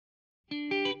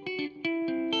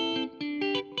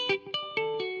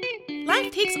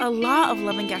Life takes a lot of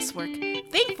love and guesswork.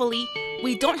 Thankfully,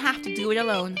 we don't have to do it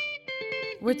alone.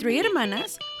 We're three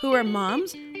hermanas who are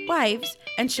moms, wives,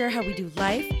 and share how we do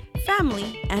life,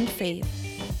 family, and faith.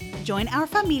 Join our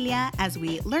familia as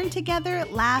we learn together,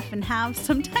 laugh, and have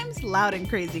sometimes loud and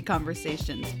crazy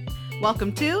conversations.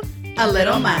 Welcome to A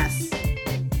Little Mas.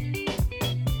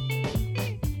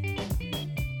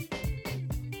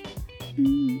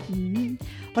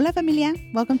 Hola familia,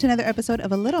 welcome to another episode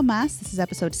of A Little Mas. This is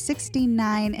episode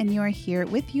 69 and you're here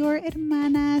with your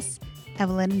hermanas,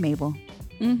 Evelyn and Mabel.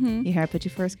 Mm-hmm. You hear I put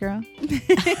you first, girl?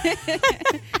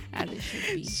 As it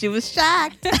should be. She was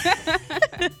shocked.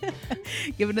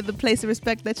 Giving her the place of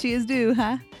respect that she is due,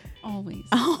 huh? Always.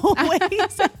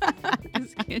 Always.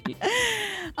 Just kidding.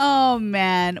 Oh,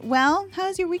 man. Well,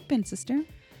 how's your week been, sister?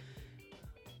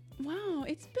 Wow,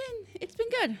 it's been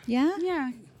good. Yeah?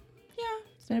 Yeah.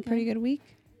 It's been a pretty good week.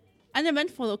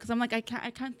 Uneventful though, because I'm like I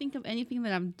can't think of anything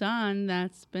that I've done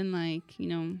that's been like,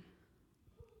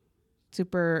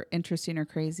 Super interesting or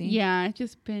crazy. Yeah, it's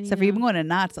just been. Except for you've been going to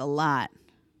Knott's a lot.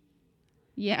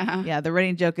 Yeah. Yeah, the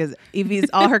running joke is Evie's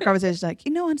all her conversations like,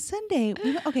 on Sunday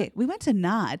we went to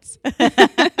Knott's. Isn't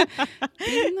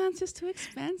that just too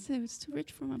expensive? It's too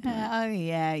rich for my blood. Oh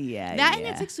yeah. That and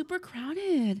it's like super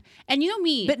crowded. And you know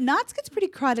me. But Knott's gets pretty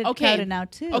crowded now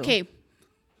too. Okay.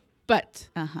 But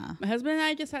Uh-huh. my husband and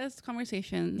I just had this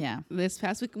conversation. Yeah. This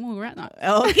past week when we were at Knott's.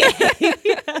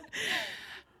 Okay.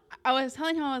 I was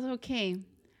telling him I was okay.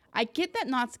 I get that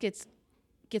Knott's gets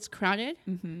crowded,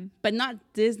 but not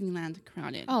Disneyland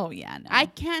crowded. Oh yeah, no. I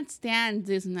can't stand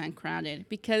Disneyland crowded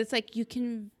because it's like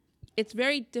it's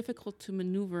very difficult to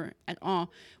maneuver at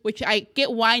all, which I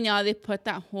get why now they put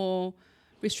that whole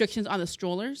restrictions on the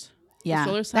strollers. Yeah, the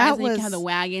stroller size, and you can't have the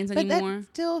wagons anymore. That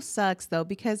still sucks though,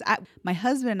 because my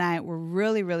husband and I were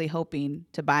really, really hoping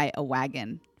to buy a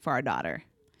wagon for our daughter.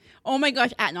 Oh my gosh,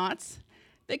 at Knott's.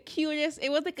 The cutest. It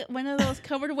was like one of those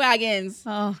covered wagons.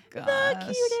 Oh gosh. The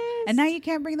cutest. And now you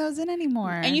can't bring those in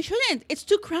anymore. And you shouldn't. It's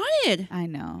too crowded. I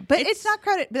know. But it's not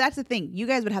crowded. But that's the thing. You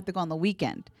guys would have to go on the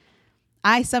weekend.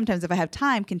 I sometimes, if I have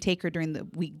time, can take her during the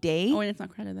weekday. Oh, and it's not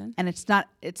crowded then? And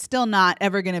it's still not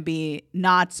ever going to be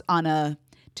Knott's on a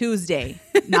Tuesday,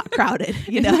 not crowded,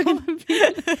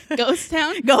 Ghost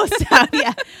town? Ghost town,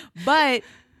 yeah. But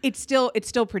it's still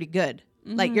pretty good.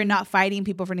 Mm-hmm. Like you're not fighting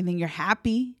people for anything. You're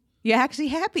happy. You're actually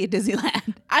happy at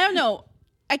Disneyland. I don't know.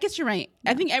 I guess you're right.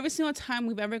 Yeah. I think every single time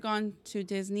we've ever gone to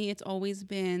Disney, it's always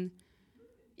been,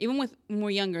 even when we're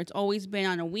younger, it's always been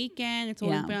on a weekend. It's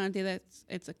always been on a day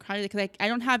it's a crowded. Because I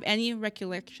don't have any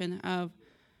recollection of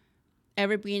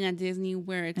ever being at Disney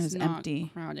where it's not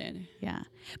empty. Crowded. Yeah.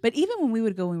 But even when we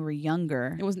would go when we were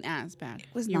younger, it wasn't as bad.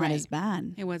 It was not as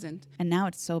bad. It wasn't. And now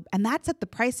it's and that's that the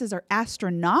prices are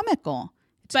astronomical.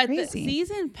 It's crazy. The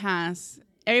season pass,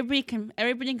 everybody can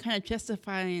kind of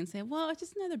justify it and say, well, it's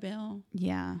just another bill.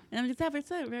 Yeah. And I'm just,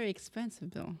 it's a very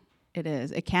expensive bill. It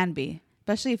is. It can be.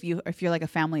 Especially if you're like a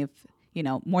family of,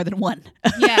 more than one.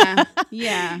 Yeah.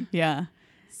 Yeah. Yeah.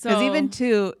 Because even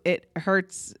too, it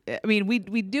hurts. I mean, we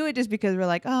do it just because we're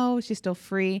like, oh, she's still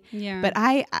free. Yeah. But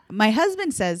my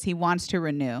husband says he wants to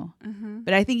renew.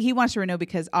 But I think he wants to renew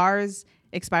because ours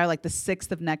expire like the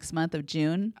 6th of next month of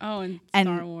June. Oh,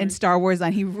 and Star Wars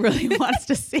Land, he really wants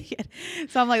to see it.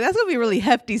 So I'm like, that's going to be a really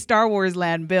hefty Star Wars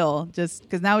Land bill. Just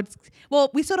because now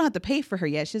we still don't have to pay for her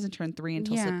yet. She doesn't turn 3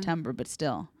 until September, but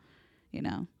still,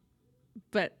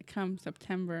 But come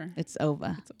September, it's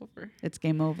over. It's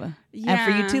game over. Yeah. And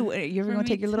for you too, you ever going to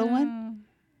take your little one?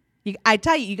 I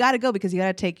tell you got to go because you got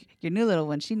to take your new little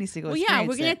one. She needs to go. Well, yeah,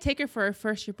 we're going to take her for her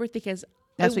first year birthday because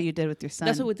that's what you did with your son.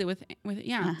 That's what we did with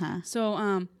yeah.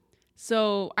 Uh-huh.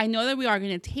 So I know that we are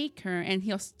going to take her, and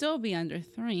he'll still be under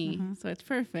 3, so it's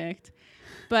perfect.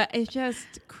 But it's just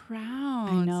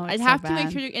crowds. I know. I'd have to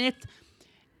make sure,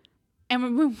 and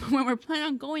when we're planning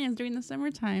on going is during the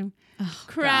summertime. Oh,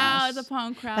 crowds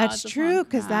upon crowds. That's true,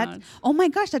 because oh my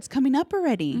gosh, that's coming up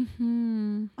already.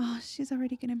 Mm-hmm. Oh, she's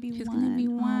already going to be She's one. going to be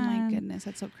one. Oh my goodness,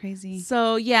 that's so crazy.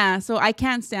 So yeah, so I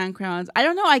can't stand crowds. I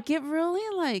don't know. I get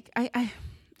really like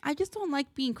I just don't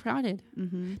like being crowded.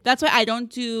 Mm-hmm. That's why I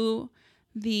don't do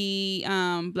the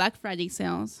Black Friday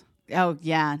sales. Oh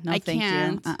yeah, no, thank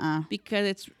you.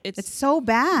 Because it's so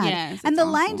bad. Yes, and the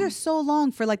lines are so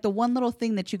long for like the one little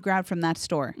thing that you grab from that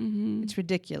store. Mm-hmm. It's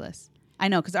ridiculous. I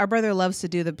know, because our brother loves to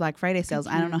do the Black Friday sales.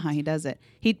 I don't know how he does it.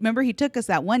 He took us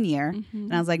that one year,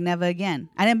 and I was like, never again.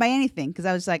 I didn't buy anything because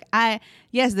I was like,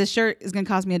 yes, this shirt is going to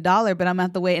cost me $1, but I'm going to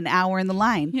have to wait an hour in the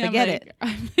line. Yeah, forget it.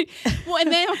 Well,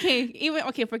 and then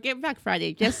forget Black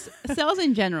Friday, just sales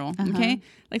in general. Okay,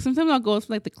 like sometimes I'll go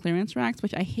to like the clearance racks,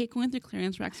 which I hate going through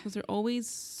clearance racks because they're always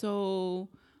so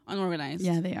unorganized.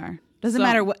 Yeah, they are. Doesn't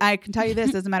matter what, I can tell you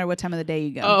this, doesn't matter what time of the day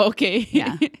you go. Oh, okay.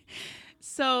 Yeah.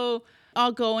 So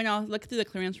I'll go and I'll look through the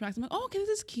clearance racks. I'm like, oh, okay, this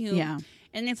is cute. Yeah.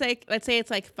 And it's like, let's say it's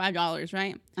like $5,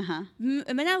 right? Uh-huh.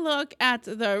 And then I look at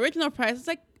the original price. It's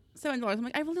like $7. I'm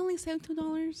like, I really only saved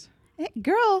 $2. Hey,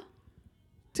 girl,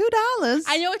 $2.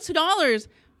 I know it's $2,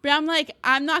 but I'm like,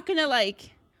 I'm not gonna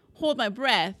like hold my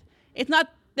breath. It's not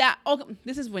that. Oh,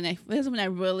 this is when I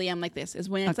really am like this. Is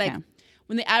when it's like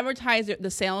when they advertise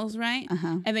the sales, right?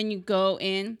 And then you go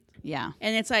in. Yeah.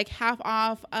 And it's like half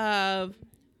off of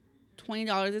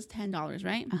 $20 is $10,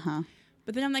 right?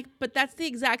 But then I'm like, but that's the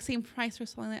exact same price for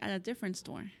selling it at a different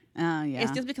store. Oh, yeah.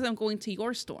 It's just because I'm going to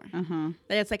your store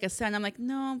that it's like a sale. And I'm like,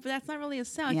 no, but that's not really a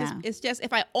sale. Yeah. It's just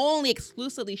if I only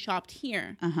exclusively shopped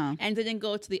here and didn't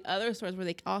go to the other stores where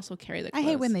they also carry the clothes. I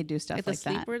hate when they do stuff like like the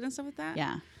that. sleepers and stuff like that.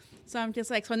 Yeah. So I'm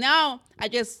just like, so now I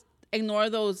just ignore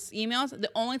those emails. The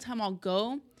only time I'll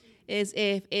go is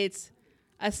if it's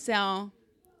a sale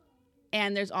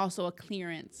and there's also a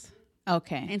clearance.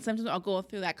 Okay. And sometimes I'll go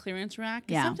through that clearance rack.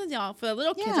 Yeah. Sometimes for the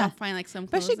little kids, I'll find like some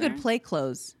clothes especially there. good play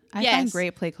clothes. I find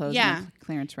great play clothes in the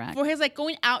clearance rack. For his like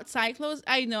going outside clothes,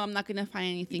 I know I'm not gonna find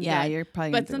anything. Yeah, good. you're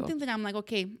probably. But something that I'm like,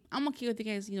 okay, I'm okay with you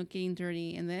guys, getting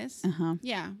dirty in this.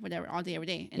 Yeah, whatever, all day, every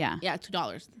day. And yeah,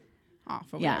 $2 off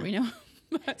or whatever,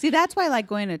 See, that's why I like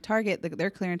going to Target, their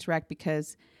clearance rack,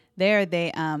 because there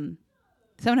they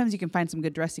sometimes you can find some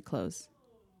good dressy clothes.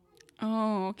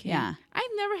 Oh, okay. Yeah. I've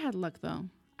never had luck though.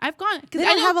 I've gone because I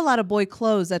don't have a lot of boy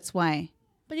clothes. That's why.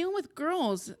 But even with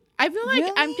girls, I feel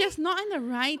like I'm just not in the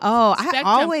right. Oh, spectrum.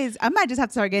 I might just have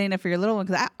to start getting it for your little one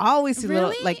because I always see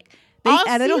little like. They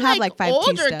don't have like 5T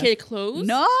older stuff. kid clothes.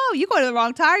 No, you go to the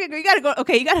wrong Target. You gotta go.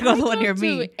 Okay, you gotta go to the one near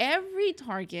me. Every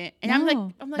Target, and I'm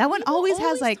like that one always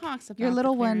has like your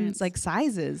little one's like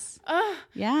sizes.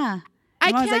 Yeah.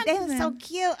 I can't. Like, that's so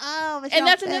cute. Oh, and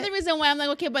that's another reason why I'm like,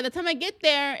 okay, by the time I get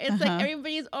there, it's like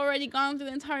everybody's already gone through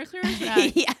the entire clearance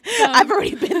rack. Yeah, I've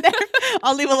already been there.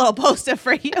 I'll leave a little poster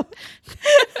for you.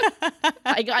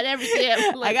 I got everything.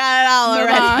 I got it all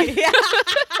already.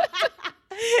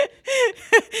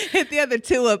 Hit the other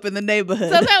two up in the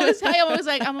neighborhood. Sometimes I was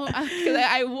like,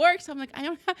 I work, so I'm like,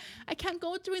 I can't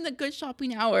go during the good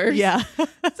shopping hours. Yeah. So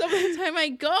by the time I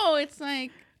go, it's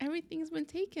like everything's been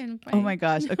taken. By oh my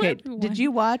gosh. Okay. everyone. Did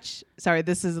you watch? Sorry,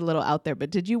 this is a little out there,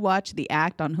 but did you watch The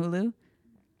Act on Hulu?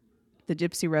 The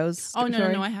Gypsy Rose story?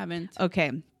 No, I haven't.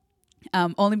 Okay.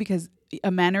 Only because a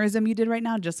mannerism you did right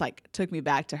now just like took me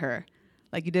back to her.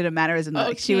 Like you did a mannerism that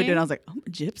like she would do, and I was like, oh,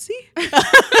 Gypsy?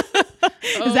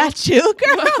 Is that you,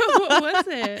 girl? What was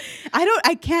it?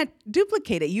 I can't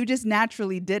duplicate it. You just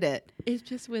naturally did it. It's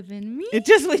just within me. It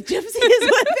just with Gypsy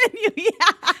is within you.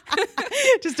 Yeah.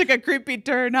 Just took a creepy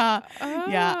turn, huh? Oh.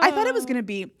 Yeah. I thought it was gonna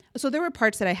be so there were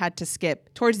parts that I had to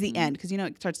skip towards the end because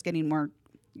it starts getting more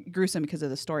gruesome because of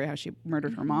the story how she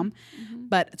murdered her mom.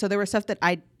 But so there was stuff that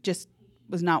I just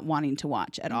was not wanting to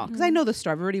watch at all because I know the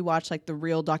story. I've already watched like the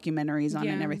real documentaries on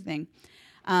it and everything.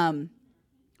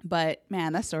 But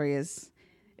man, that story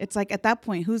it's like at that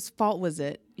point, whose fault was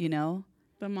it?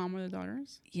 The mom or the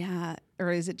daughters? Yeah.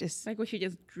 Or is it just like was she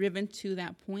just driven to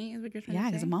that point? Is what you're trying to say?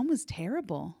 Because the mom was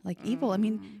terrible, like evil. I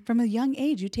mean, from a young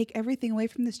age, you take everything away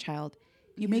from this child.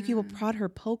 You make people prod her,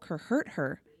 poke her, hurt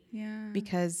her. Yeah.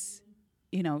 Because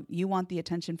you want the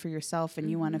attention for yourself and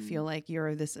you want to feel like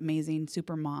you're this amazing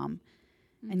super mom.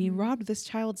 And you robbed this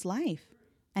child's life.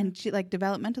 And she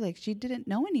developmentally, she didn't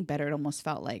know any better. It almost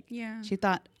felt like she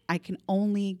thought I can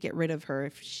only get rid of her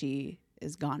if she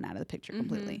is gone out of the picture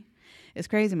completely. It's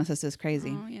crazy. My sister's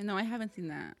crazy. Oh yeah, no, I haven't seen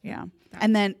that. Yeah.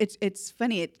 And then it's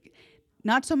funny.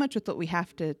 Not so much with what we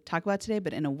have to talk about today,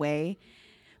 but in a way,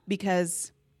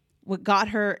 because what got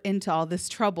her into all this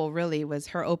trouble really was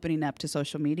her opening up to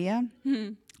social media.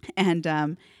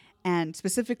 And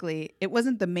specifically, it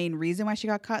wasn't the main reason why she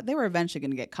got caught. They were eventually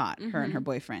going to get caught, her and her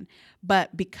boyfriend.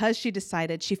 But because she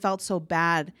decided, she felt so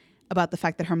bad about the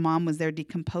fact that her mom was there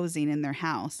decomposing in their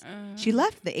house. She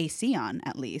left the AC on,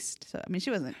 at least. So, I mean,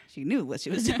 she knew what she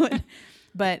was doing.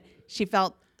 But she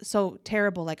felt so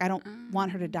terrible. Like, I don't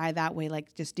want her to die that way,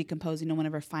 like just decomposing. No one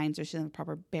ever finds her. She doesn't have a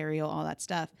proper burial, all that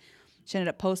stuff. She ended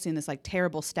up posting this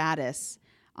terrible status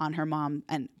on her mom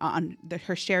and on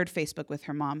her shared Facebook with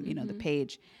her mom, the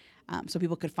page. So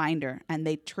people could find her, and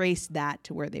they traced that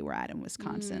to where they were at in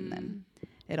Wisconsin. And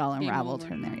it all unraveled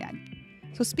from there. Yeah.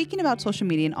 So speaking about social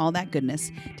media and all that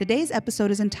goodness, today's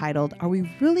episode is entitled, Are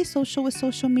We Really Social with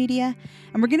Social Media?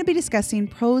 And we're going to be discussing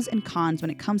pros and cons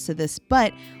when it comes to this.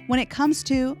 But when it comes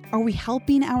to, are we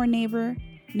helping our neighbor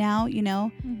now,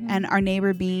 and our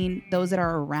neighbor being those that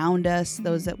are around us,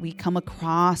 those that we come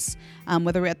across,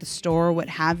 whether we're at the store or what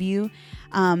have you,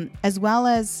 as well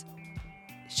as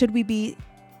should we be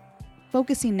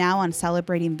focusing now on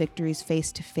celebrating victories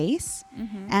face to face?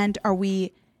 And are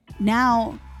we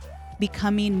now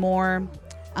becoming more,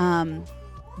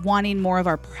 wanting more of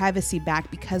our privacy back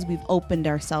because we've opened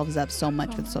ourselves up so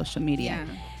much with social media?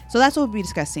 Yeah. So that's what we'll be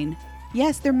discussing.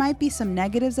 Yes, there might be some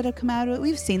negatives that have come out of it.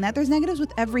 We've seen that. There's negatives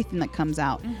with everything that comes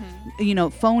out. You know,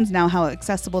 phones now, how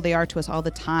accessible they are to us all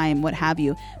the time, what have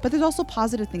you. But there's also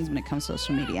positive things when it comes to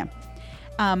social media.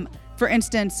 For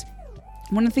instance,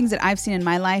 one of the things that I've seen in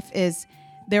my life is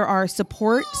there are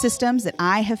support systems that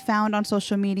I have found on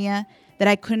social media that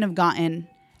I couldn't have gotten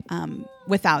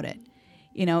without it.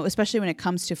 You know, especially when it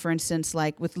comes to, for instance,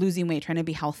 like with losing weight, trying to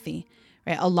be healthy,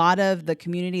 right? A lot of the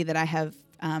community that I have,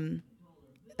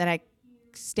 that I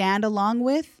stand along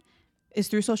with is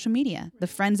through social media. The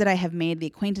friends that I have made, the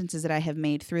acquaintances that I have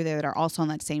made through there that are also on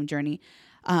that same journey.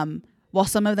 While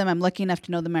some of them I'm lucky enough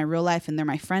to know them in my real life and they're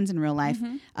my friends in real life,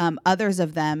 others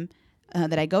of them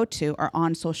that I go to are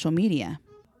on social media.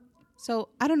 So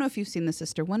I don't know if you've seen this,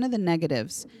 sister. One of the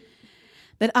negatives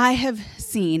that I have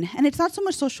seen, and it's not so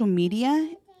much social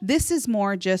media, this is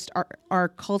more just our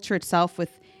culture itself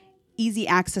with easy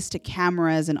access to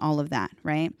cameras and all of that,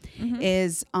 right?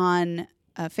 Is on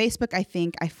Facebook, I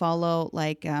think I follow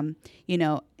like,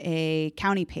 a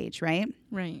county page, right?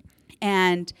 Right.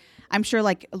 And I'm sure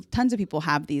like tons of people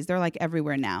have these. They're like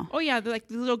everywhere now. Oh yeah, they're like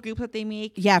the little groups that they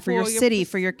make. Yeah, for your city,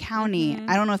 for your county.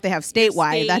 I don't know if they have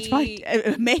statewide. That's probably,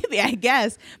 maybe, I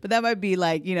guess. But that might be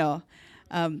like, I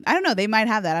don't know. They might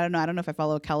have that. I don't know. I don't know if I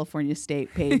follow a California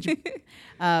state page.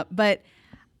 But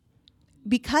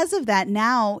because of that,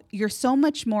 now you're so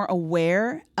much more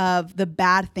aware of the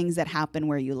bad things that happen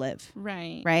where you live.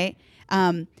 Right. Right.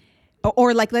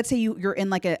 Or like, let's say you're in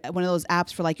like one of those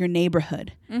apps for like your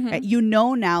neighborhood, right? You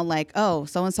know now, like, oh,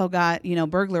 so-and-so got,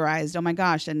 burglarized. Oh my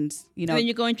gosh. And, then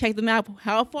you go and check them out.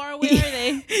 How far away are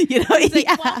they? It's like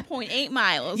 1.8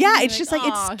 miles. Yeah. It's just like,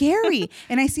 it's scary.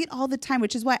 And I see it all the time,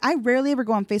 which is why I rarely ever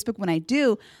go on Facebook. When I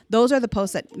do, those are the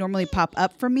posts that normally pop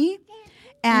up for me.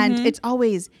 And it's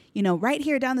always, right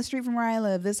here down the street from where I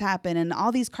live, this happened, and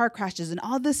all these car crashes and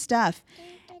all this stuff.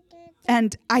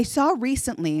 And I saw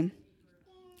recently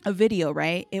a video,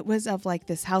 right? It was of like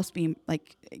this house being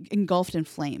like engulfed in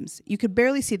flames. You could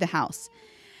barely see the house.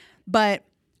 But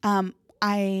a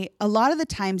lot of the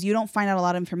times you don't find out a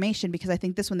lot of information, because I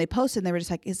think this, when they posted, they were just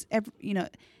like,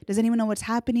 does anyone know what's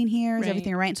happening here? Is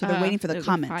everything right? And so they're waiting for the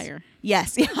comments. Fire.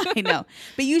 Yes, yeah, I know.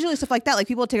 But usually stuff like that, like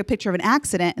people take a picture of an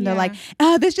accident and they're like,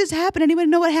 this just happened. Anyone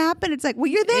know what happened? It's like,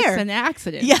 well, you're there. It's an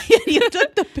accident. Yeah, you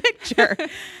took the picture.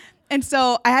 And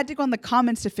so I had to go in the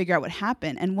comments to figure out what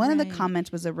happened. And one of the comments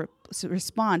was a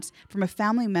response from a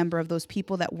family member of those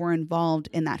people that were involved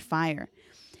in that fire.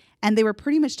 And they were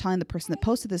pretty much telling the person that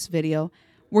posted this video,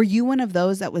 were you one of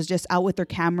those that was just out with their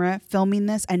camera filming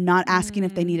this and not asking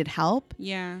if they needed help?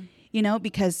 Yeah.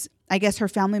 Because I guess her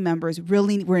family members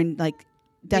really were in like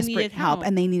desperate help,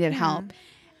 and they needed help.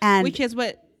 And which is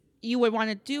what you would want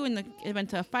to do in the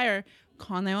event of a fire.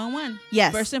 Call 911.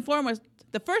 Yes. First and foremost,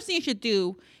 the first thing you should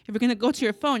do if you're going to go to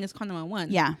your phone is call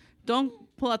 911. Yeah. Don't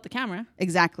pull out the camera.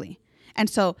 Exactly. And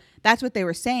so that's what they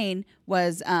were saying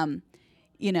was,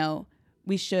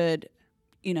 we should,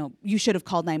 you should have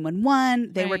called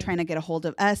 911. They were trying to get a hold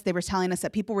of us. They were telling us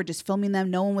that people were just filming them.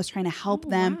 No one was trying to help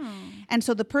them. Wow. And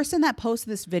so the person that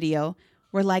posted this video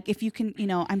were like, if you can,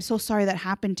 I'm so sorry that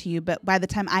happened to you. But by the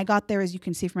time I got there, as you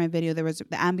can see from my video, the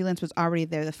ambulance was already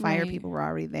there. The fire people were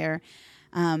already there.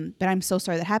 But I'm so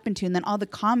sorry that happened to you. And then all the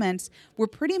comments were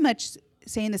pretty much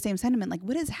saying the same sentiment, like,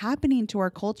 what is happening to our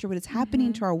culture? What is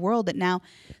happening to our world, that now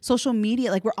social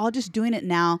media, like, we're all just doing it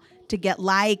now to get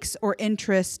likes or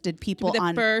interested people to be the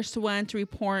on first one to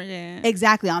report it.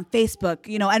 Exactly, on Facebook,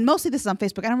 and mostly this is on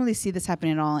Facebook. I don't really see this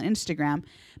happening at all on Instagram,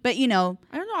 but I don't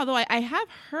know, although I have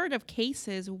heard of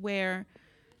cases where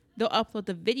they'll upload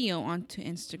the video onto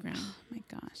Instagram. Oh my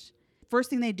gosh. First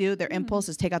thing they do, their impulse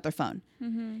is take out their phone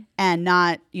and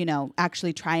not,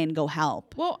 actually try and go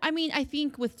help. Well, I mean, I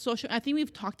think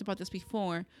we've talked about this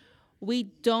before. We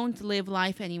don't live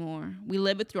life anymore. We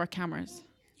live it through our cameras.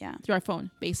 Yeah. Through our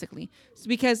phone, basically. So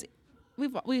because I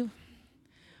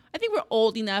think we're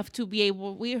old enough to be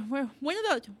able, we're one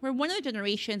of the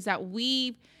generations that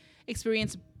we've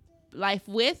experienced life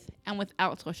with and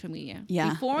without social media. Yeah,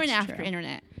 before and after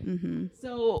internet. Mm-hmm.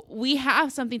 So we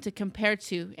have something to compare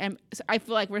to, and I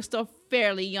feel like we're still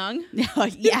fairly young.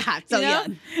 Yeah, so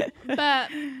young. But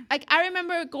like, I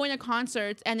remember going to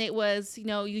concerts, and it was,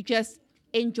 you just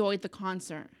enjoyed the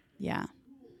concert. Yeah.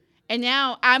 And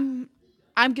now I'm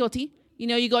guilty.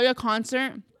 You go to a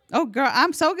concert. Oh, girl,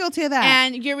 I'm so guilty of that.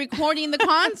 And you're recording the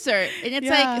concert, and it's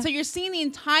like, so you're seeing the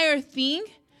entire thing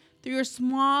through your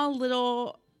small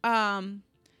little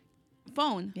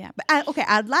phone. Yeah. But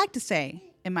I'd like to say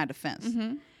in my defense,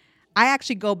 I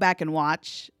actually go back and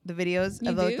watch the videos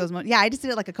of those moments. Yeah, I just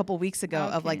did it like a couple weeks ago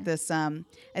of like this. I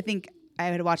think I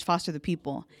had watched Foster the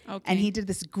People, and he did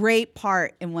this great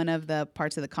part in one of the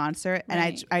parts of the concert,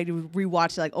 and I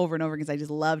rewatched it like over and over because I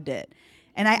just loved it.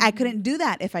 And I couldn't do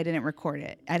that if I didn't record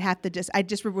it. I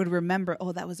just would remember,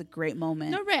 oh, that was a great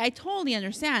moment. No, right. I totally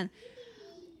understand.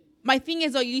 My thing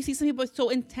is, though, you see some people so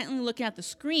intently looking at the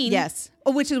screen. Yes.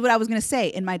 Oh, which is what I was going to say.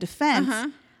 In my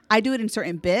defense, I do it in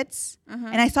certain bits.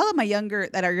 And I saw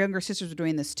that our younger sisters were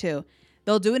doing this too.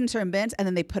 They'll do it in certain bits and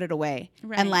then they put it away.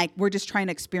 Right. And like, we're just trying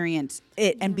to experience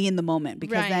it and be in the moment.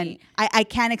 Because then I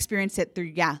can't experience it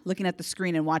through, looking at the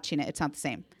screen and watching it. It's not the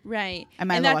same. Right. I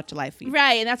might as well watch a live feed.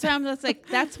 Right. And that's why I'm just like,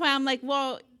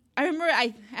 well, I remember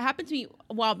it happened to me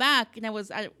a while back, and we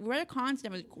were at a concert,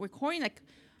 I was recording like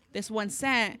this one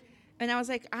set, and I was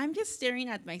like, I'm just staring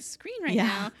at my screen right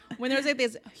now, when there's like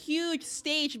this huge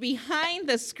stage behind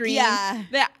the screen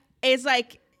that is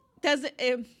like,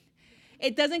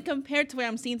 it doesn't compare to what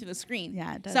I'm seeing through the screen.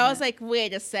 Yeah, it doesn't. So I was like,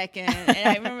 wait a second. And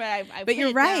I remember I But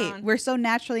you're right. Down. We're so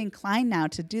naturally inclined now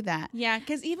to do that. Yeah,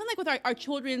 because even like with our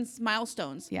children's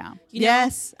milestones. Yeah.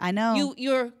 Yes, I know.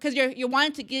 You're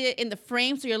wanting to get it in the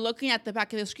frame, so you're looking at the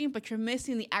back of the screen, but you're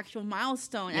missing the actual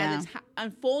milestone as it's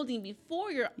unfolding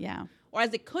before your or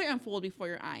as it could unfold before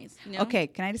your eyes. You know? Okay,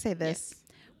 can I just say this? Yes.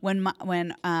 When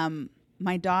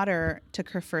my daughter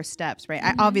took her first steps, right?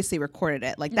 I obviously recorded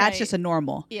it. Like, that's just a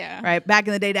normal. Yeah. Right? Back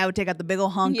in the day, Dad would take out the big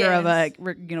old hunker of a,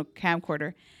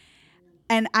 camcorder.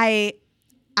 And I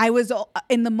was,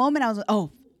 in the moment, I was like, oh,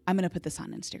 I'm going to put this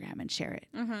on Instagram and share it,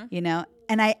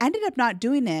 And I ended up not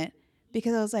doing it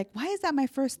because I was like, why is that my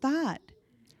first thought?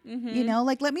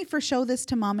 Like, let me first show this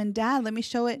to Mom and Dad. Let me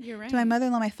show it to my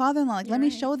mother-in-law, my father-in-law. Like, let me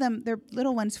show them their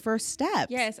little one's first steps.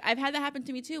 Yes. I've had that happen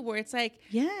to me too, where it's like,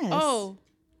 yes. Oh,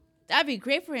 that'd be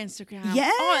great for Instagram.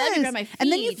 Yes. Oh, that'd be great on my feed.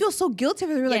 And then you feel so guilty.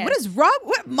 You're like, what is wrong?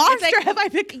 What monster have I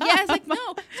become? Yeah, it's like, no.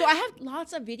 So I have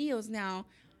lots of videos now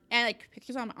and like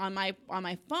pictures on my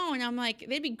phone. I'm like,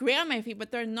 they'd be great on my feed,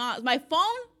 but they're not. My phone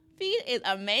feed is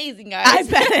amazing, guys. I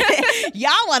bet.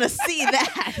 Y'all want to see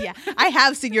that. Yeah. I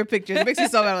have seen your pictures. It makes me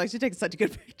so bad. I'm like, she takes such a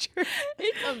good picture.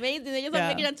 It's amazing. They just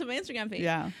make it onto my Instagram page.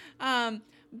 Yeah.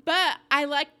 But a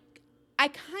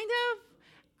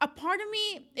part of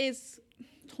me is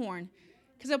torn,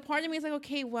 because a part of me is like,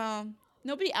 okay, well,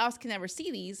 nobody else can ever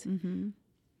see these,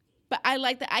 but I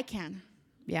like that I can.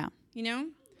 Yeah.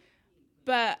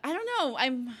 But I don't know.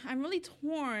 I'm really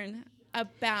torn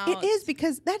about it. Is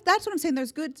because that's what I'm saying.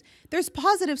 There's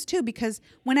positives too, because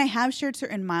when I have shared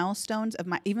certain milestones of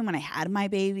even when I had my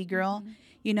baby girl,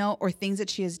 or things that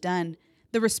she has done,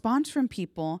 the response from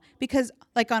people, because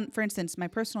like for instance, my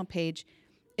personal page,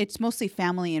 it's mostly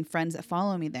family and friends that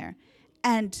follow me there,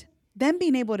 and them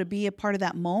being able to be a part of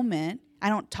that moment,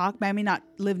 I may not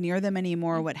live near them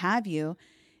anymore or what have you,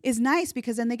 is nice,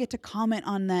 because then they get to comment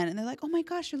on that and they're like, oh my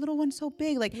gosh, your little one's so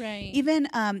big. Like even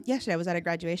yesterday I was at a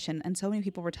graduation and so many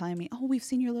people were telling me, oh, we've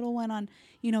seen your little one on,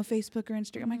 Facebook or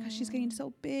Instagram. Oh my gosh, she's getting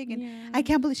so big. And I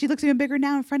can't believe she looks even bigger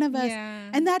now in front of us. Yeah.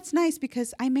 And that's nice,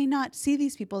 because I may not see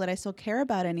these people that I still care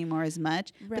about anymore as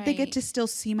much, but they get to still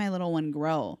see my little one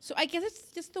grow. So I guess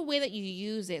it's just the way that you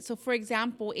use it. So for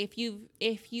example, if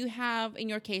you have, in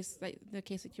your case, like the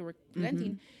case that you were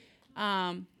presenting,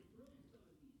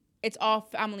 it's all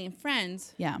family and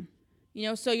friends. Yeah.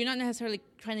 So you're not necessarily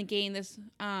trying to gain this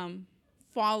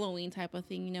following type of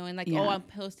thing, and like, oh, I'm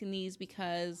posting these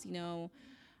because,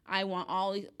 I want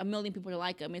a million people to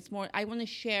like them. It's more, I want to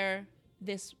share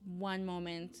this one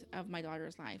moment of my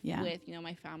daughter's life with,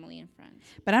 my family and friends.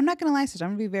 But I'm not going to lie, sister.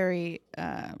 I'm going to be very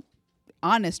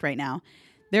honest right now.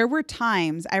 There were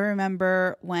times, I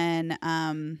remember when,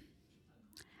 I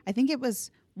think it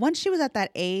was, once she was at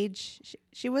that age,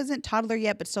 she wasn't toddler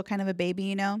yet, but still kind of a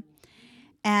baby,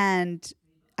 and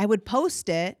I would post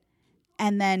it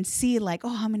and then see like, oh,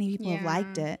 how many people have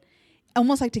liked it.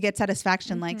 Almost like to get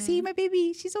satisfaction, like, see my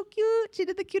baby, she's so cute. She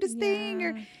did the cutest thing,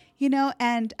 or,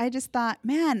 and I just thought,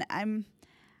 man, I'm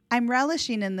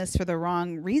relishing in this for the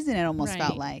wrong reason. It almost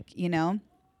felt like,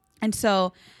 and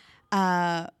so,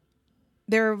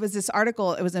 there was this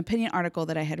article, it was an opinion article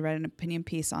that I had read, an opinion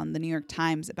piece on the New York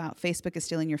Times about Facebook is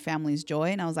stealing your family's joy.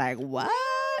 And I was like, what?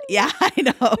 Yeah, I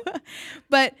know.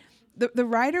 But the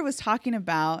writer was talking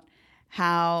about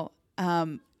how,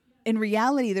 in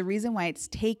reality, the reason why it's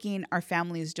taking our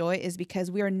family's joy is because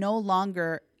we are no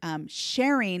longer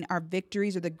sharing our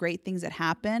victories or the great things that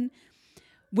happen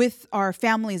with our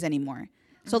families anymore.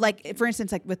 So like, for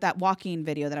instance, like with that walking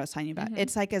video that I was telling you about,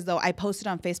 it's like as though I posted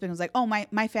on Facebook and was like, oh,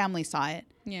 my family saw it.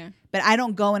 Yeah. But I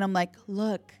don't go and I'm like,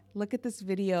 look, look at this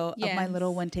video of my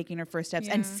little one taking her first steps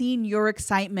and Yeah. seeing your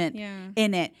excitement Yeah.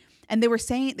 in it. And they were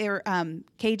saying,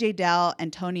 KJ Dell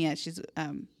and Tonya, she's,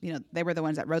 they were the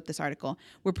ones that wrote this article,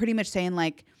 were pretty much saying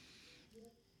like,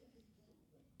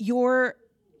 we're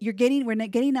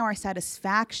getting our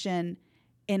satisfaction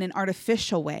in an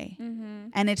artificial way. Mm-hmm.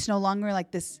 And it's no longer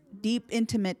like this deep,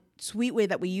 intimate, sweet way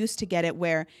that we used to get it,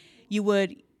 where you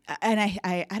would, and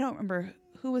I don't remember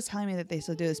who was telling me that they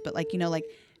still do this, but like, like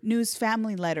news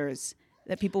family letters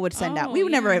that people would send out. We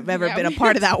would never have ever been a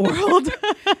part of that world.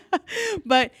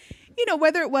 But,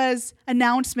 whether it was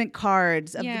announcement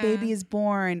cards of the baby is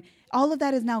born, all of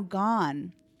that is now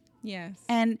gone. Yes.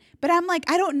 But I'm like,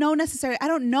 I don't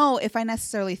know if I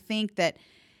necessarily think that,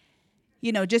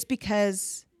 just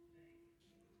because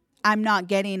I'm not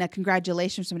getting a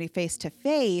congratulations from somebody face to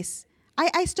face,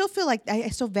 I still feel like I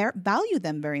still value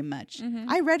them very much. Mm-hmm.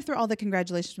 I read through all the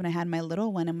congratulations when I had my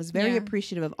little one and was very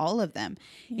appreciative of all of them,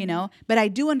 but I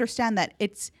do understand that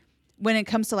it's, when it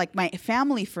comes to like my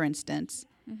family, for instance,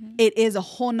 it is a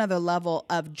whole nother level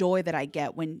of joy that I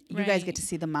get when you guys get to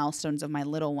see the milestones of my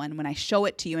little one, when I show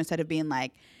it to you instead of being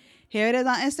like, here it is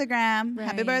on Instagram. Right.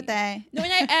 Happy birthday. No,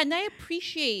 and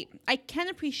I can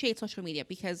appreciate social media,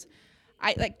 because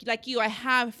I like you, I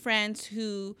have friends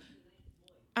who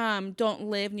don't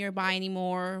live nearby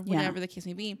anymore, whatever the case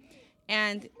may be.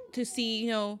 And to see,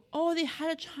 oh, they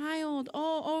had a child.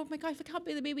 Oh my gosh, look how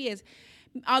big the baby is.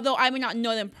 Although I may not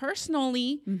know them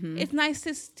personally, it's nice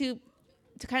to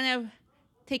kind of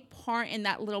take part in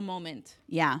that little moment.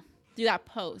 Yeah. Do that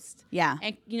post. Yeah.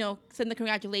 And, send the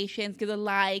congratulations, give a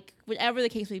like, whatever the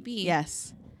case may be.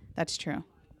 Yes, that's true.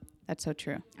 That's so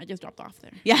true. I just dropped off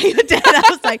there. Yeah, you did. I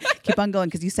was like, keep on going,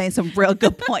 because you're saying some real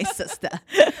good points, sister.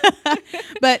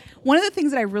 But one of the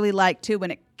things that I really liked, too, when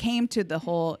it came to the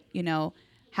whole,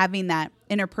 having that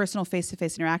interpersonal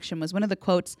face-to-face interaction, was one of the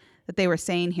quotes that they were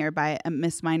saying here by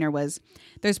Miss Miner was,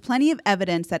 there's plenty of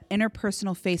evidence that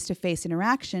interpersonal face-to-face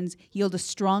interactions yield a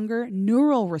stronger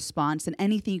neural response than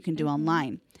anything you can do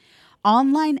online.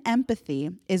 Online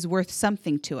empathy is worth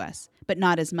something to us, but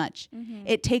not as much.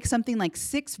 It takes something like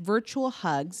 6 virtual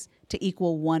hugs to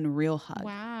equal 1 real hug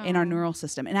in our neural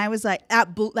system. And I was like,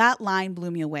 that line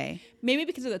blew me away. Maybe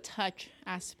because of the touch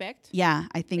aspect. Yeah,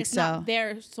 I think it's so. It's not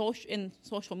there in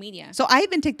social media. So I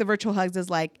even take the virtual hugs as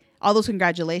like all those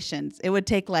congratulations. It would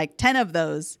take like 10 of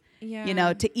those,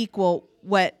 to equal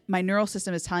what my neural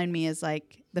system is telling me is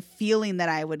like the feeling that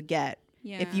I would get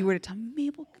if you were to tell me,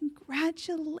 Mabel,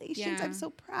 congratulations. Yeah. I'm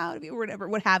so proud of you, or whatever,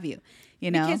 what have you,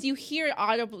 Because you hear it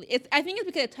audibly. I think it's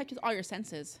because it touches all your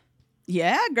senses.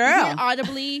 Yeah, girl. You hear it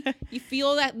audibly. You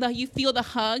feel the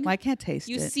hug. Well, I can't taste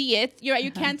it. You see it. You're right. You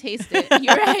can't taste it.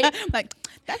 You're right. Like,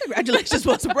 that congratulations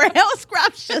was real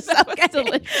scrumptious. Okay.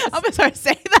 Delicious. I'm going to start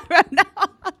saying that right now.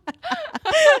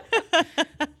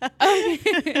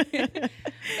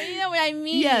 But you know what I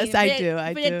mean? Yes, I do.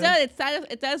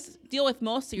 It does deal with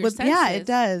most of your senses. Yeah, it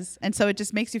does. And so it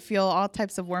just makes you feel all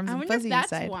types of warms and fuzzy inside.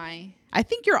 That's why. I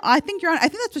think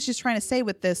that's what she's trying to say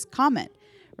with this comment,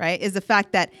 right? Is the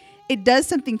fact that it does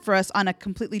something for us on a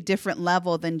completely different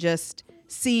level than just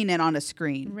seeing it on a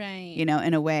screen, right? In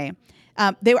a way.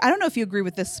 I don't know if you agree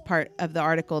with this part of the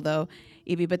article, though,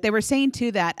 Evie, but they were saying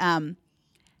too that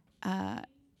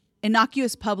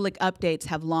innocuous public updates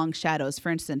have long shadows. For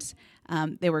instance,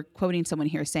 they were quoting someone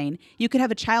here saying, you could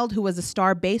have a child who was a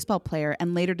star baseball player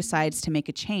and later decides to make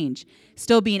a change,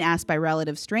 still being asked by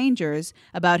relative strangers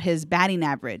about his batting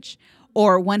average.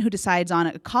 Or one who decides on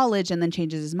a college and then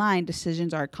changes his mind.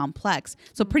 Decisions are complex.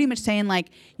 So pretty much saying like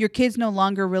your kids no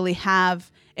longer really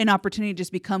have an opportunity to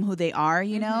just become who they are,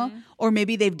 or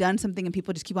maybe they've done something and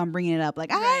people just keep on bringing it up. Like,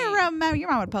 I remember your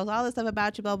mom would post all this stuff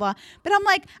about you, blah, blah. But I'm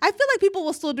like, I feel like people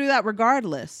will still do that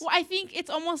regardless. Well, I think it's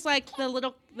almost like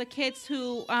the kids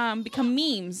who become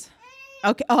memes.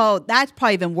 Okay. Oh, that's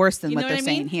probably even worse than what they're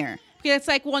saying here. Because it's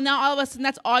like, well, now all of a sudden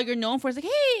that's all you're known for. It's like,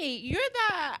 hey,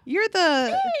 you're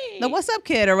the what's up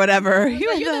kid or whatever.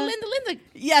 You're the Linda.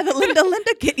 Yeah, the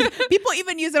Linda kid. People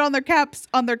even use it on their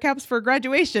caps for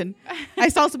graduation. I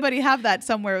saw somebody have that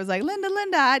somewhere. It was like, Linda,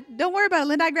 don't worry about it.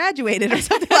 Linda, I graduated or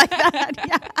something like that.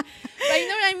 Yeah. But you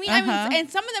know what I mean? I mean, and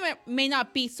some of them may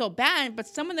not be so bad, but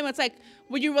some of them it's like,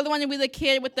 would you really want to be the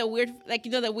kid with the weird,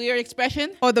 the weird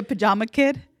expression? Or the pajama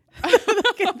kid?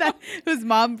 Whose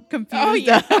mom confused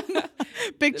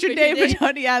picture day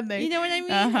pajama. You know what I mean?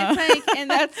 It's like, and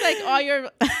that's like all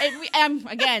your.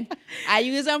 Again, I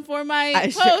use them for my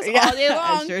posts all day long.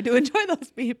 I sure do enjoy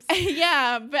those beeps.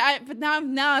 Yeah, but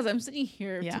now as I'm sitting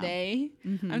here today,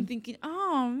 I'm thinking,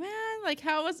 oh man, like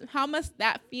how must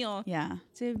that feel? Yeah,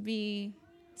 to be.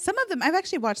 Some of them, I've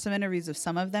actually watched some interviews of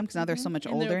some of them because now they're so much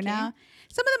older now.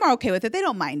 Some of them are okay with it. They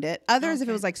don't mind it. Others, if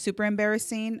it was like super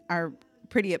embarrassing, are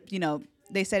pretty,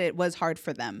 they said it was hard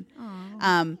for them.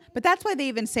 But that's why they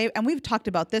even say, and we've talked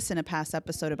about this in a past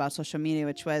episode about social media,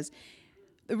 which was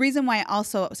the reason why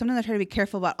also sometimes I try to be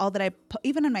careful about all that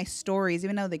even on my stories,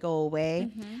 even though they go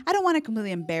away, I don't want to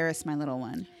completely embarrass my little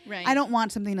one. Right. I don't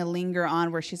want something to linger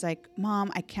on where she's like,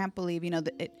 Mom, I can't believe,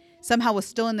 that it somehow was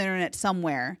still in the internet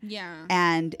somewhere. Yeah.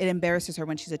 And it embarrasses her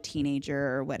when she's a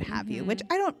teenager or what have you, which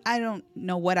I don't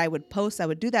know what I would post. I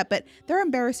would do that, but there are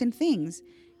embarrassing things.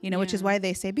 Which is why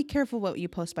they say be careful what you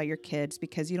post about your kids,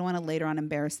 because you don't want to later on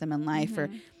embarrass them in life, or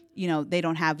they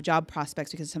don't have job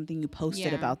prospects because of something you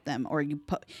posted about them, or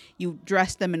you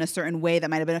dressed them in a certain way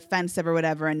that might have been offensive or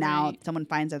whatever, and now someone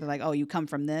finds out, they're like, oh, you come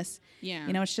from this. Yeah.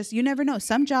 It's just, you never know.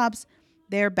 Some jobs,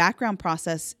 their background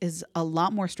process is a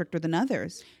lot more stricter than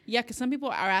others. Yeah, because some people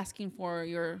are asking for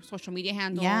your social media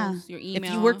handles, your email.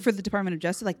 If you work for the Department of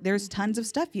Justice, like there's tons of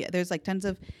stuff. There's like tons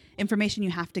of information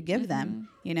you have to give them,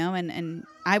 and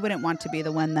I wouldn't want to be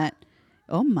the one that,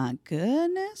 oh my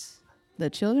goodness, the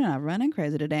children are running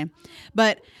crazy today.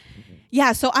 But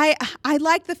yeah, so I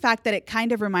like the fact that it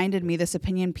kind of reminded me, this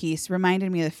opinion piece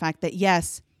reminded me of the fact that,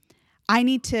 yes, I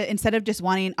need to, instead of just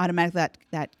wanting automatically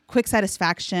that quick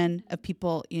satisfaction of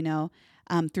people,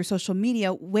 through social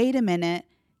media, wait a minute,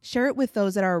 share it with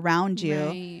those that are around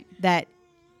you, that,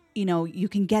 you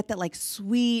can get that like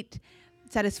sweet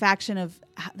satisfaction of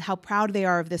how proud they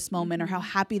are of this moment or how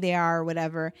happy they are or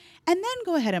whatever. And then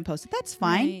go ahead and post it. That's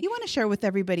fine. You want to share with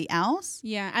everybody else.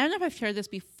 Yeah. I don't know if I've shared this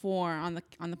before on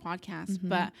the podcast,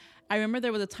 but I remember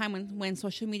there was a time when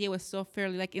social media was still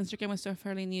fairly, like Instagram was still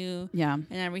fairly new and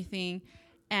everything,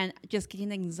 and just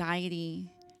getting anxiety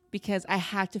because I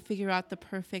had to figure out the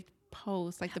perfect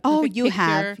post, like the perfect picture.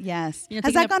 Have, yes.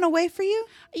 Has that gone away for you?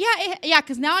 Yeah,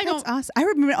 because now I don't. That's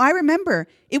awesome. I remember.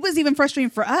 It was even frustrating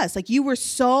for us. Like you were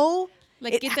so...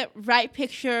 get the right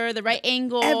picture, the right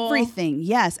angle. Everything,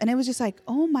 yes. And it was just like,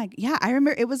 oh my... Yeah, I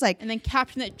remember it was like... And then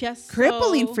caption it just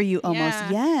crippling for you almost,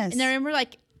 yes. And I remember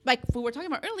like we were talking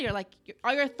about earlier, like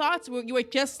all your thoughts, you were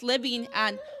just living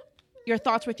and your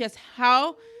thoughts were just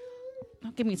how...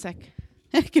 Oh, give me a sec.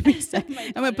 Give me a sec.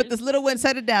 I'm gonna put this little one,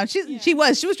 set it down. She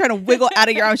was trying to wiggle out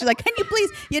of your arm. She's like, can you please?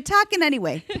 You're talking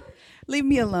anyway. Leave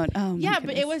me alone. Oh my goodness.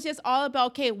 But it was just all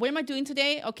about, okay, what am I doing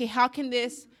today? Okay, how can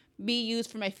this be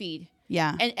used for my feed?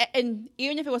 Yeah. And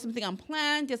even if it was something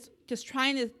unplanned, just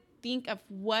trying to think of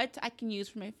what I can use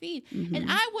for my feed. And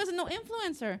I wasn't no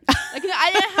influencer. Like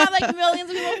I didn't have like millions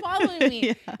of people following me.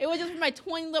 Yeah. It was just for my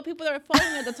 20 little people that were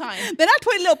following me at the time. They're not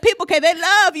 20 little people, okay? They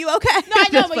love you, okay? No, I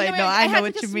know, but I know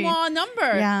what you mean. Small number.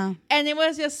 Yeah. And it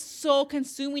was just so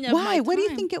consuming of my time. What do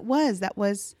you think it was? That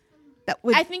was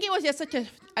I think it was just such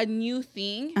a new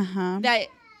thing that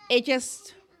it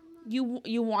just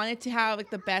you wanted to have like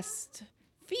the best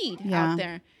feed out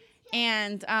there.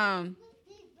 And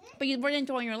but you weren't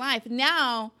enjoying your life.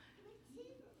 Now,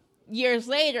 years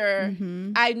later,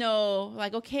 I know,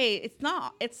 like, okay,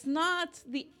 it's not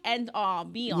the end all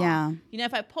be all. Yeah.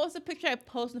 If I post a picture, I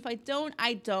post, and if I don't,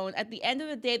 I don't. At the end of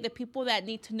the day, the people that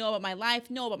need to know about my life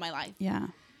know about my life. Yeah.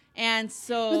 And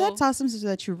so... Well, that's awesome so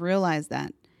that you realize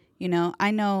that.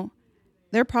 I know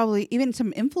there are probably, even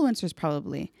some influencers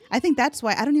probably. I think that's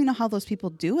why, I don't even know how those people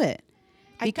do it.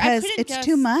 Because it's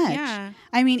too much. Yeah.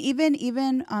 I mean,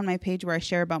 even on my page where I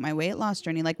share about my weight loss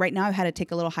journey, like right now I've had to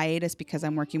take a little hiatus because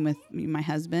I'm working with my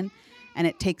husband,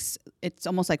 and it's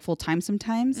almost like full time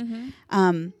sometimes.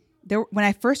 When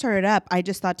I first started up, I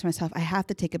just thought to myself, I have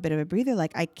to take a bit of a breather.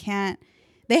 Like I can't,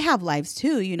 they have lives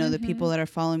too, the people that are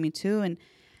following me too.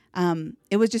 And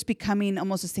it was just becoming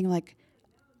almost this thing like,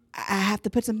 I have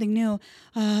to put something new.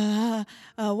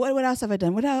 What else have I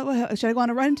done? What should I go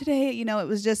on a run today? It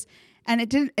was just... And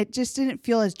it just didn't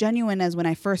feel as genuine as when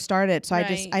I first started. So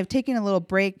I've taken a little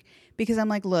break because I'm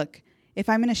like, look, if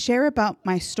I'm going to share about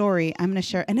my story, I'm going to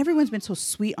share. And everyone's been so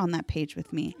sweet on that page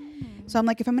with me. So I'm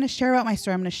like, if I'm going to share about my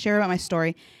story, I'm going to share about my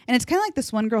story. And it's kind of like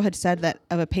this one girl had said that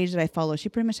of a page that I follow. She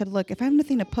pretty much said, look, if I have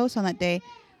nothing to post on that day,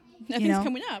 nothing's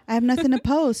coming up. I have nothing to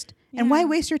post. And why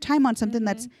waste your time on something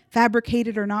that's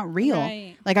fabricated or not real?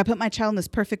 Right. Like I put my child in this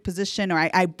perfect position, or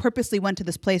I purposely went to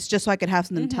this place just so I could have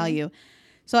something to tell you.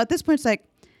 So at this point, it's like,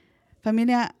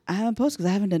 Familia, I haven't posted because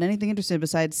I haven't done anything interesting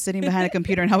besides sitting behind a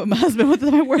computer and helping my husband with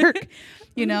my work,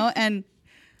 and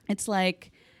it's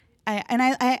like,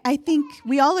 I think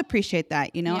we all appreciate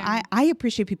that, I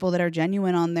appreciate people that are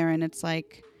genuine on there, and it's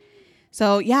like,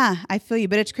 so yeah, I feel you,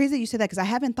 but it's crazy that you said that because I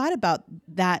haven't thought about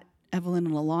that, Evelyn,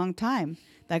 in a long time.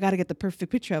 I got to get the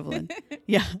perfect picture, Evelyn.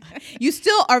 Yeah. You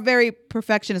still are very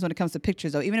perfectionist when it comes to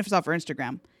pictures, though, even if it's all for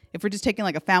Instagram. If we're just taking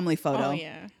like a family photo, Oh,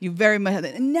 yeah. you very much,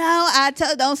 no,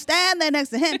 don't stand there next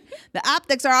to him. The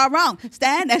optics are all wrong.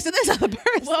 Stand next to this other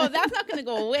person. Well, that's not going to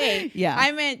go away. Yeah.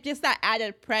 I meant just that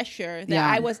added pressure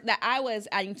that I was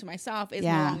adding to myself is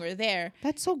no longer there.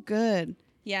 That's so good.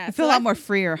 Yeah. I feel a lot more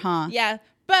freer, huh? Yeah.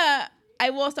 But I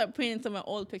will start putting some of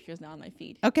my old pictures now on my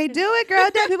feed. Okay, do it, girl.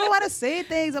 People want to see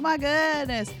things. Oh, my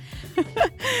goodness.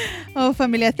 Oh,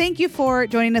 familia, thank you for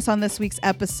joining us on this week's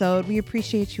episode. We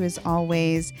appreciate you as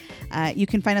always. You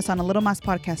can find us on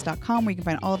alittlemasspodcast.com, where you can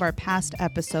find all of our past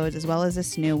episodes as well as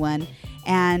this new one.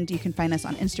 And you can find us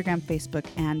on Instagram, Facebook,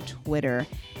 and Twitter.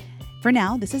 For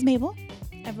now, this is Mabel.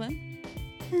 Evelyn.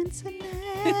 And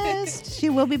Celeste. She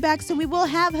will be back soon. We will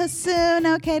have her soon.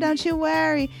 Okay, don't you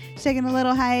worry. She's taking a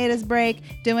little hiatus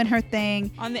break, doing her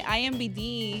thing. On the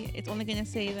IMBD, it's only going to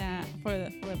say that for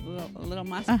the Little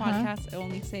Mas podcast, it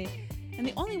only say, and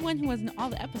the only one who was in all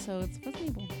the episodes was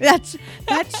Mabel. That's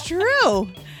true.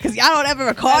 Because y'all don't ever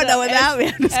record that without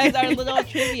me. As our little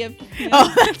trivia. You know?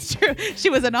 Oh, that's true. She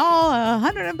was in all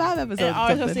 105 episodes. And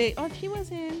I was say, she was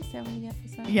in 70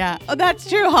 episodes. Yeah. Oh, that's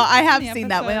true. Huh? I have seen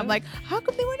that one. I'm like, how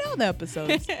come they weren't on the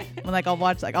episodes? I'm like,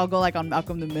 I'll go like on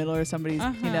Malcolm in the Middle or somebody's,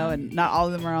 and not all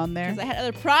of them are on there. Because I had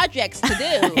other projects to do.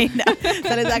 I know.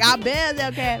 So it's like, I'm busy.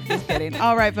 Okay. Just kidding.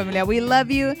 All right, familia. We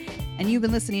love you. And you've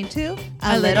been listening to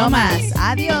A Little Mas.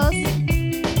 Adios.